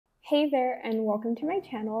Hey there and welcome to my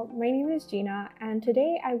channel. My name is Gina and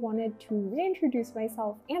today I wanted to reintroduce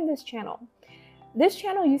myself and this channel. This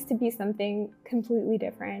channel used to be something completely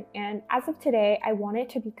different, and as of today I want it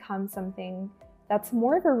to become something that's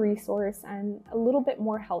more of a resource and a little bit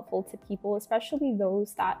more helpful to people, especially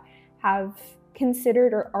those that have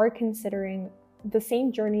considered or are considering the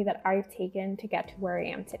same journey that I've taken to get to where I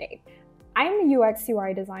am today. I'm a UX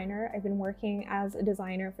UI designer. I've been working as a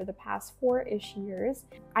designer for the past 4-ish years.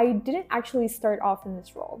 I didn't actually start off in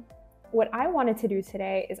this role. What I wanted to do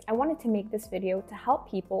today is I wanted to make this video to help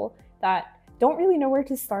people that don't really know where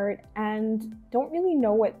to start and don't really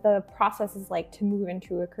know what the process is like to move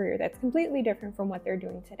into a career that's completely different from what they're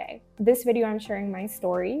doing today. This video, I'm sharing my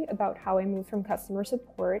story about how I moved from customer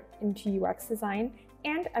support into UX design,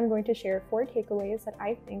 and I'm going to share 4 takeaways that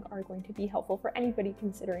I think are going to be helpful for anybody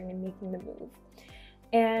considering and making the move.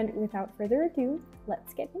 And without further ado,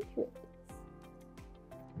 let's get into it.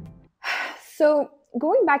 So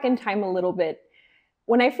going back in time a little bit,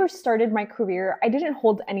 when I first started my career, I didn't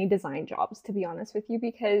hold any design jobs, to be honest with you,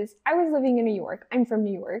 because I was living in New York. I'm from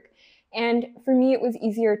New York. And for me, it was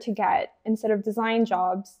easier to get, instead of design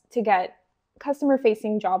jobs, to get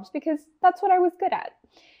customer-facing jobs because that's what I was good at.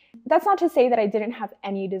 That's not to say that I didn't have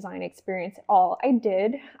any design experience at all. I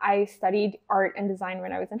did. I studied art and design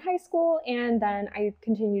when I was in high school, and then I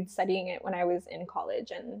continued studying it when I was in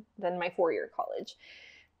college and then my 4-year college.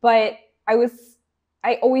 But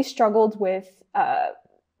I always struggled with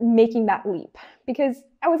making that leap because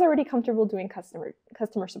I was already comfortable doing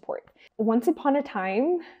customer support. Once upon a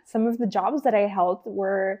time, some of the jobs that I held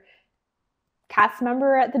were cast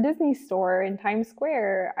member at the Disney store in Times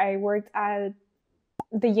Square. I worked at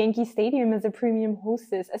the Yankee Stadium as a premium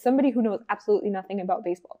hostess, as somebody who knows absolutely nothing about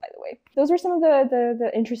baseball, by the way. Those were some of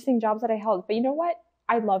the interesting jobs that I held, but you know what?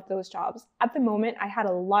 I loved those jobs. At the moment, I had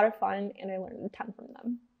a lot of fun and I learned a ton from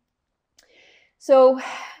them. So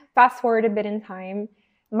fast forward a bit in time,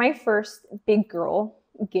 my first big girl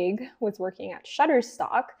gig was working at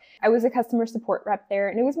Shutterstock. I was a customer support rep there,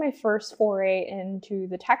 and it was my first foray into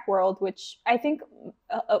the tech world, which I think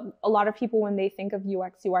a lot of people, when they think of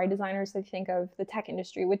UX UI designers, they think of the tech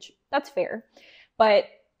industry, which that's fair. But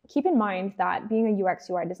keep in mind that being a UX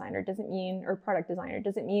UI designer doesn't mean, or product designer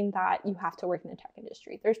doesn't mean that you have to work in the tech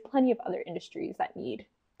industry. There's plenty of other industries that need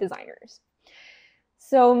designers.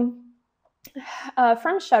 So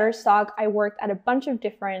from Shutterstock, I worked at a bunch of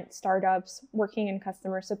different startups working in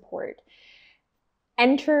customer support.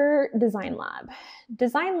 Enter Design Lab.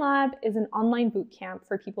 Design Lab is an online boot camp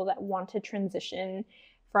for people that want to transition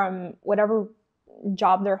from whatever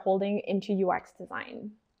job they're holding into UX design.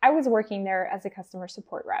 I was working there as a customer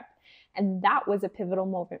support rep, and that was a pivotal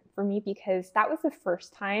moment for me because that was the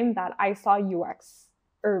first time that I saw UX,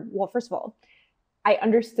 or well, first of all, I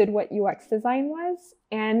understood what UX design was,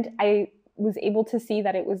 and I was able to see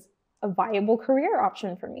that it was a viable career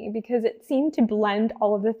option for me because it seemed to blend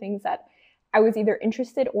all of the things that I was either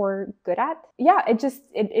interested or good at. Yeah,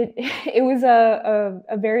 it was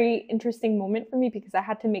a very interesting moment for me because I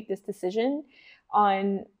had to make this decision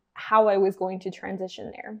on how I was going to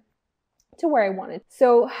transition there to where I wanted.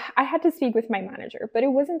 So I had to speak with my manager, but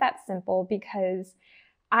it wasn't that simple because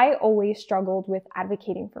I always struggled with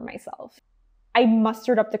advocating for myself. I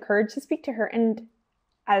mustered up the courage to speak to her, and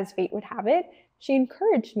as fate would have it, she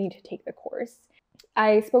encouraged me to take the course.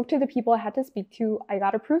 I spoke to the people I had to speak to, I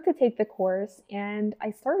got approved to take the course, and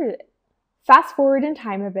I started it. Fast forward in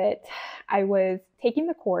time a bit, I was taking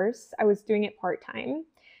the course, I was doing it part-time,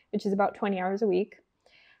 which is about 20 hours a week.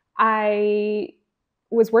 I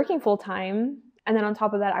was working full-time, and then on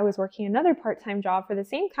top of that, I was working another part-time job for the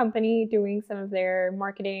same company, doing some of their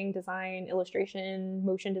marketing, design, illustration,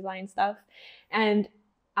 motion design stuff. And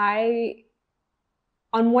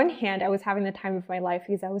on one hand, I was having the time of my life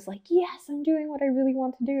because I was like, yes, I'm doing what I really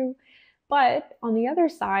want to do. But on the other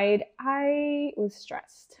side, I was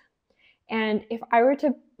stressed. And if I were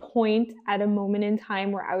to point at a moment in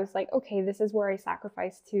time where I was like, okay, this is where I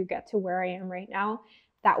sacrificed to get to where I am right now,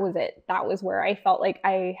 that was it. That was where I felt like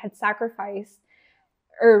I had sacrificed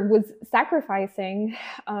or was sacrificing,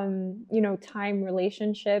 time,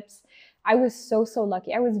 relationships. I was so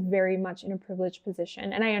lucky. I was very much in a privileged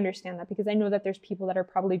position. And I understand that because I know that there's people that are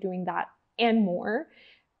probably doing that and more,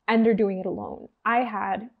 and they're doing it alone. I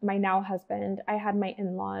had my now husband, I had my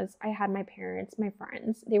in-laws, I had my parents, my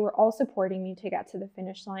friends. They were all supporting me to get to the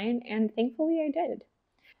finish line, and thankfully I did.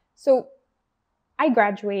 So I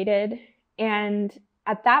graduated, and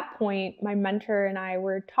at that point, my mentor and I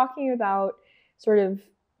were talking about sort of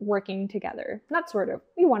working together. Not sort of,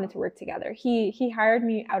 we wanted to work together. He hired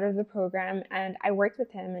me out of the program and I worked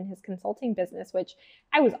with him in his consulting business, which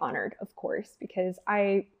I was honored, of course, because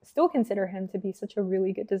I still consider him to be such a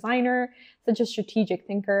really good designer, such a strategic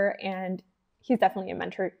thinker, and he's definitely a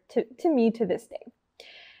mentor to me to this day.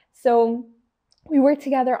 So we worked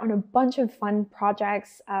together on a bunch of fun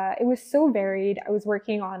projects. It was so varied. I was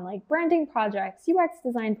working on like branding projects, UX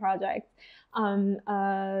design projects,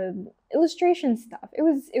 illustration stuff. It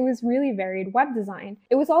was really varied. Web design.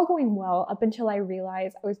 It was all going well up until I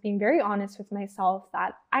realized I was being very honest with myself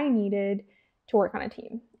that I needed to work on a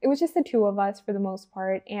team. It was just the two of us for the most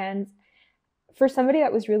part, and for somebody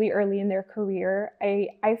that was really early in their career,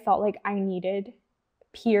 I felt like I needed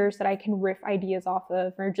peers that I can riff ideas off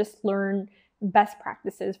of or just learn best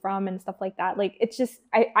practices from and stuff like that. Like, it's just,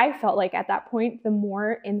 I felt like at that point, the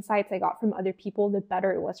more insights I got from other people, the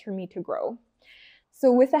better it was for me to grow.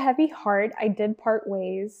 So with a heavy heart, I did part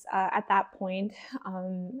ways at that point,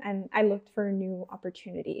 and I looked for a new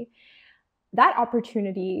opportunity. That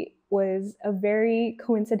opportunity was a very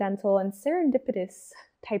coincidental and serendipitous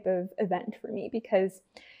type of event for me, because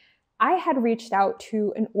I had reached out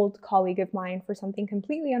to an old colleague of mine for something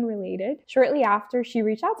completely unrelated. Shortly after, she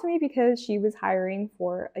reached out to me because she was hiring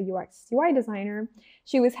for a UX UI designer.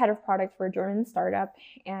 She was head of product for a German startup,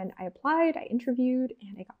 and I applied, I interviewed,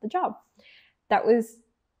 and I got the job. That was,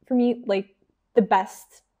 for me, like the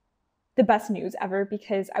best news ever,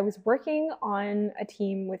 because I was working on a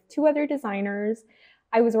team with two other designers.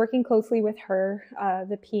 I was working closely with her,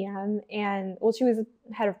 the PM, and well, she was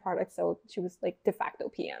head of product, so she was like de facto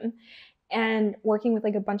PM, and working with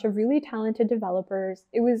like a bunch of really talented developers.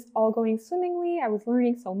 It was all going swimmingly. I was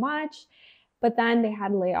learning so much, but then they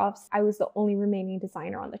had layoffs. I was the only remaining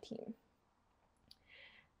designer on the team.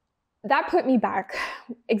 That put me back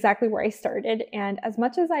exactly where I started, and as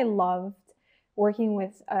much as I loved working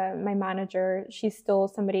with my manager, she's still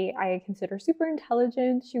somebody I consider super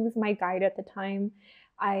intelligent. She was my guide at the time.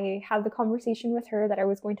 I had the conversation with her that I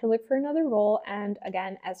was going to look for another role, and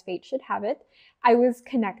again, as fate should have it, I was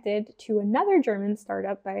connected to another German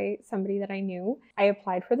startup by somebody that I knew. I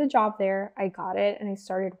applied for the job there, I got it, and I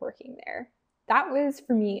started working there. That was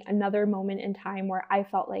for me another moment in time where I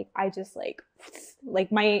felt like I just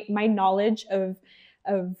like my knowledge of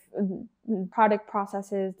product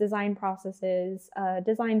processes, design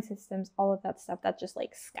systems, all of that stuff, that just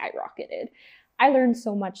like skyrocketed. I learned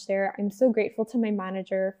so much there. I'm so grateful to my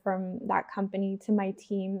manager from that company, to my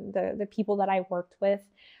team, the people that I worked with.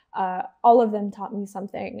 All of them taught me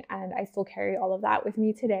something, and I still carry all of that with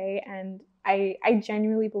me today. And I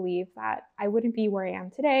genuinely believe that I wouldn't be where I am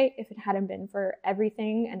today if it hadn't been for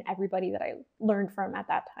everything and everybody that I learned from at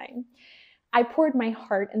that time. I poured my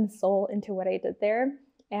heart and soul into what I did there,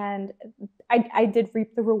 and I did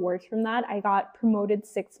reap the rewards from that. I got promoted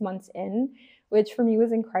 6 months in, which for me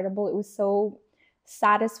was incredible. It was so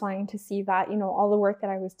satisfying to see that, you know, all the work that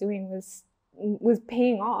I was doing was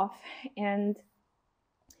paying off. And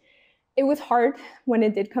it was hard when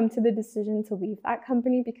it did come to the decision to leave that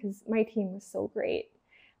company, because my team was so great.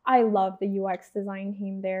 I love the UX design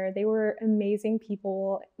team there. They were amazing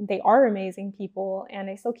people. They are amazing people, and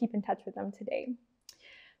I still keep in touch with them today.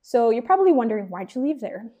 So you're probably wondering, why'd you leave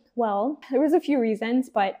there? Well, there was a few reasons,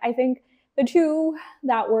 but I think the two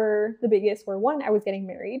that were the biggest were, one, I was getting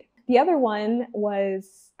married. The other one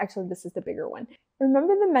was, actually, this is the bigger one.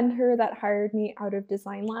 Remember the mentor that hired me out of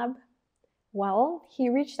Design Lab? Well, he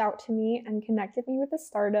reached out to me and connected me with a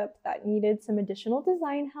startup that needed some additional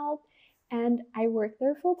design help, and I work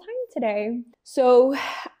there full time today. So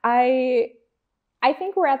I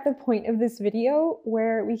think we're at the point of this video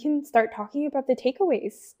where we can start talking about the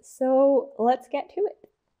takeaways. So let's get to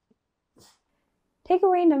it.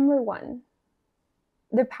 Takeaway number 1,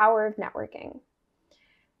 the power of networking.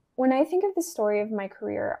 When I think of the story of my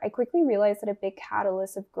career, I quickly realized that a big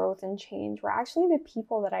catalyst of growth and change were actually the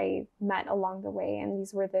people that I met along the way. And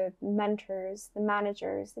these were the mentors, the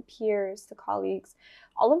managers, the peers, the colleagues.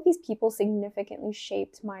 All of these people significantly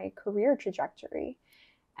shaped my career trajectory.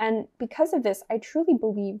 And because of this, I truly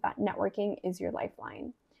believe that networking is your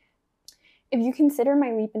lifeline. If you consider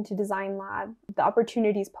my leap into Design Lab, the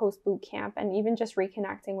opportunities post boot camp, and even just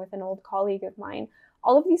reconnecting with an old colleague of mine,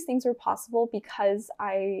 all of these things were possible because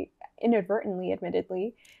I inadvertently,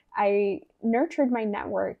 admittedly, I nurtured my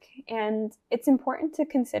network. And it's important to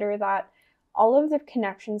consider that all of the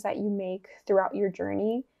connections that you make throughout your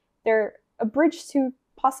journey, they're a bridge to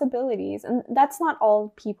possibilities. And that's not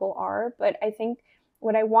all people are, but I think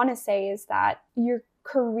what I want to say is that your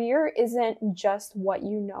career isn't just what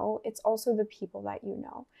you know, it's also the people that you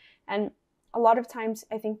know. And A lot of times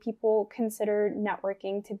I think people consider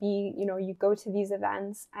networking to be, you go to these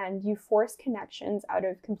events and you force connections out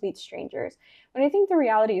of complete strangers. But I think the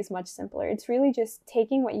reality is much simpler. It's really just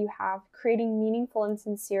taking what you have, creating meaningful and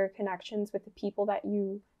sincere connections with the people that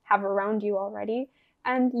you have around you already,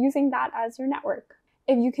 and using that as your network.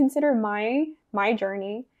 If you consider my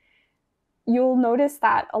journey, you'll notice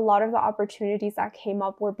that a lot of the opportunities that came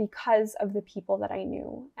up were because of the people that I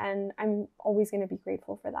knew, and I'm always going to be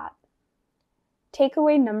grateful for that.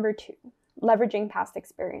 Takeaway number 2, leveraging past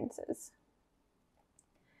experiences.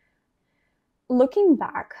 Looking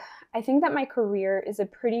back, I think that my career is a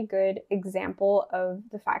pretty good example of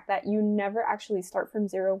the fact that you never actually start from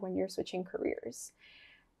zero when you're switching careers.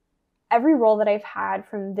 Every role that I've had,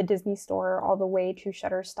 from the Disney store all the way to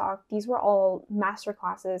Shutterstock, these were all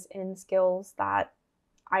masterclasses in skills that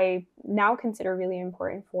I now consider really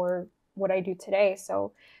important for what I do today.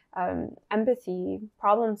 So empathy,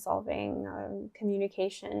 problem solving,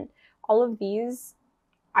 communication, all of these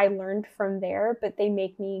I learned from there, but they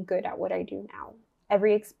make me good at what I do now.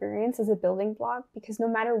 Every experience is a building block, because no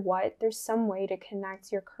matter what, there's some way to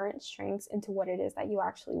connect your current strengths into what it is that you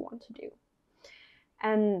actually want to do.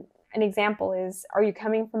 And an example is, are you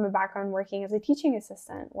coming from a background working as a teaching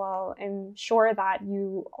assistant? Well, I'm sure that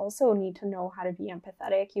you also need to know how to be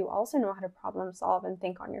empathetic. You also know how to problem solve and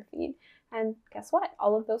think on your feet. And guess what?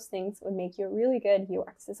 All of those things would make you a really good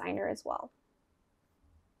UX designer as well.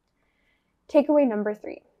 Takeaway number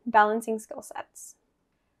 3, balancing skill sets.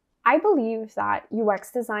 I believe that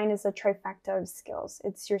UX design is a trifecta of skills.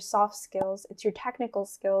 It's your soft skills, it's your technical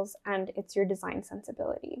skills, and it's your design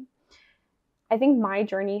sensibility. I think my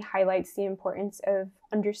journey highlights the importance of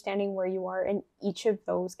understanding where you are in each of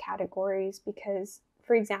those categories, because,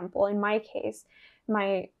 for example, in my case,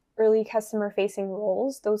 my early customer-facing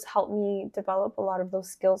roles, those helped me develop a lot of those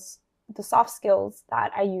skills, the soft skills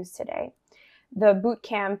that I use today. The boot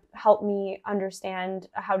camp helped me understand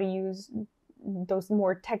how to use those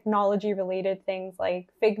more technology-related things like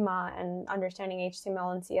Figma and understanding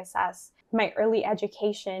HTML and CSS. My early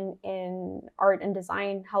education in art and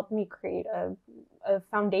design helped me create a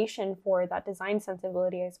foundation for that design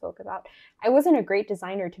sensibility I spoke about. I wasn't a great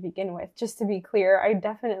designer to begin with, just to be clear. I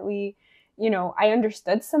definitely, I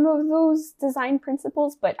understood some of those design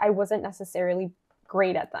principles, but I wasn't necessarily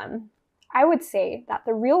great at them. I would say that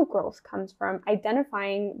the real growth comes from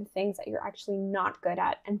identifying the things that you're actually not good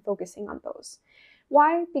at and focusing on those.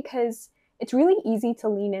 Why? Because it's really easy to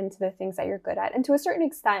lean into the things that you're good at. And to a certain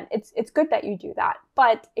extent, it's good that you do that,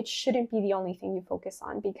 but it shouldn't be the only thing you focus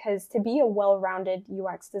on, because to be a well-rounded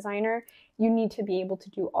UX designer, you need to be able to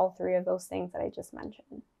do all 3 of those things that I just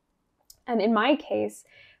mentioned. And in my case,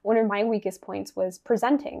 one of my weakest points was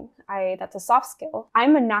presenting. That's a soft skill.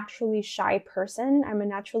 I'm a naturally shy person. I'm a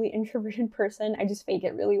naturally introverted person. I just fake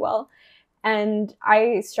it really well. And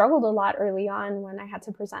I struggled a lot early on when I had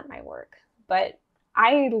to present my work. But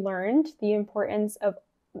I learned the importance of,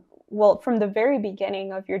 from the very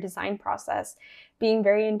beginning of your design process, being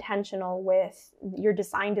very intentional with your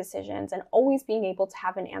design decisions and always being able to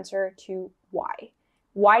have an answer to why.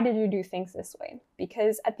 Why did you do things this way?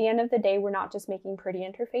 Because at the end of the day, we're not just making pretty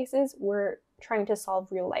interfaces, we're trying to solve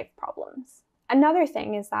real life problems. Another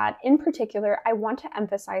thing is that, in particular, I want to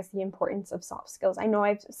emphasize the importance of soft skills. I know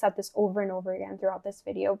I've said this over and over again throughout this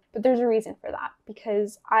video, but there's a reason for that.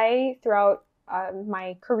 Because throughout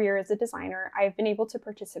my career as a designer, I've been able to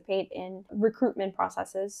participate in recruitment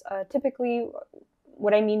processes. Typically,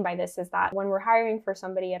 what I mean by this is that when we're hiring for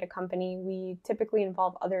somebody at a company, we typically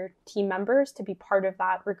involve other team members to be part of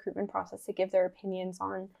that recruitment process, to give their opinions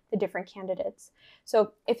on the different candidates.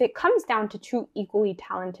 So if it comes down to 2 equally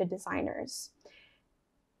talented designers,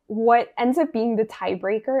 what ends up being the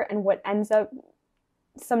tiebreaker and what ends up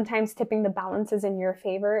sometimes tipping the balances in your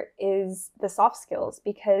favor is the soft skills,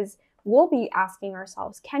 because we'll be asking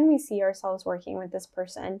ourselves, can we see ourselves working with this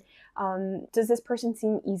person? Does this person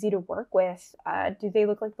seem easy to work with? Do they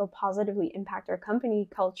look like they'll positively impact our company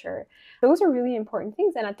culture? Those are really important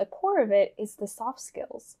things. And at the core of it is the soft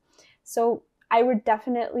skills. So I would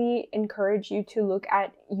definitely encourage you to look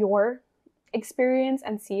at your experience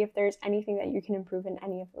and see if there's anything that you can improve in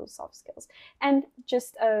any of those soft skills. And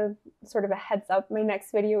just a sort of a heads up, my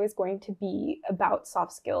next video is going to be about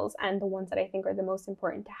soft skills and the ones that I think are the most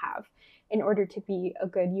important to have in order to be a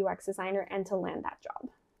good UX designer and to land that job.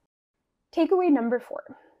 Takeaway number 4,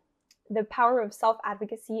 the power of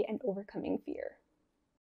self-advocacy and overcoming fear.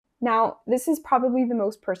 Now, this is probably the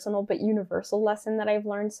most personal but universal lesson that I've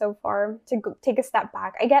learned so far. To take a step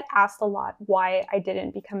back, I get asked a lot why I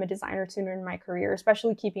didn't become a designer sooner in my career,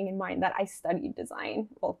 especially keeping in mind that I studied design,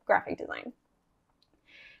 well, graphic design.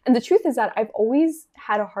 And the truth is that I've always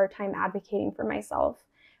had a hard time advocating for myself.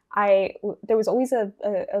 There was always a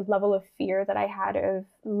level of fear that I had of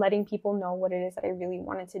letting people know what it is that I really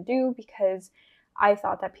wanted to do, because I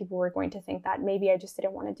thought that people were going to think that maybe I just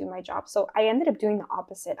didn't want to do my job. So I ended up doing the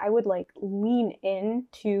opposite. I would like lean in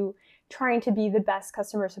to trying to be the best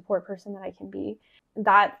customer support person that I can be.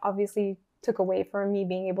 That obviously took away from me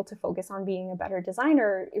being able to focus on being a better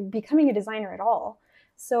designer, becoming a designer at all.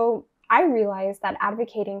 So I realized that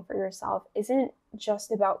advocating for yourself isn't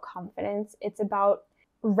just about confidence. It's about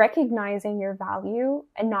recognizing your value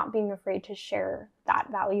and not being afraid to share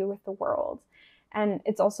that value with the world. And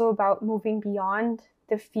it's also about moving beyond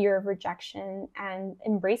the fear of rejection and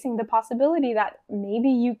embracing the possibility that maybe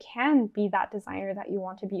you can be that designer that you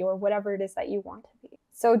want to be, or whatever it is that you want to be.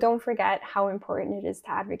 So don't forget how important it is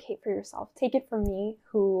to advocate for yourself. Take it from me,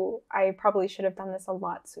 who I probably should have done this a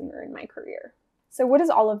lot sooner in my career. So what does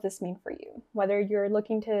all of this mean for you? Whether you're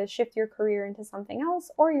looking to shift your career into something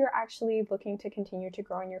else, or you're actually looking to continue to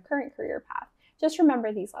grow in your current career path, just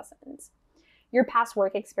remember these lessons. Your past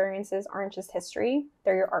work experiences aren't just history,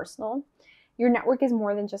 they're your arsenal. Your network is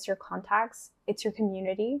more than just your contacts, it's your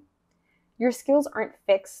community. Your skills aren't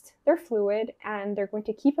fixed, they're fluid, and they're going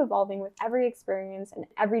to keep evolving with every experience and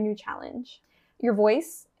every new challenge. Your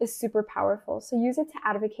voice is super powerful, so use it to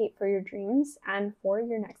advocate for your dreams and for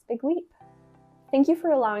your next big leap. Thank you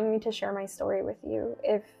for allowing me to share my story with you.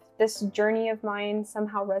 If this journey of mine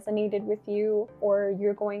somehow resonated with you, or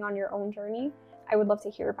you're going on your own journey, I would love to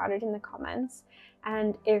hear about it in the comments.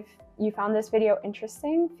 And if you found this video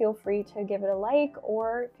interesting, feel free to give it a like,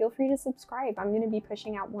 or feel free to subscribe. I'm going to be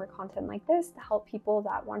pushing out more content like this to help people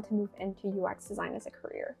that want to move into UX design as a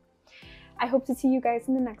career. I hope to see you guys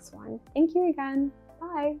in the next one. Thank you again.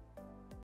 Bye.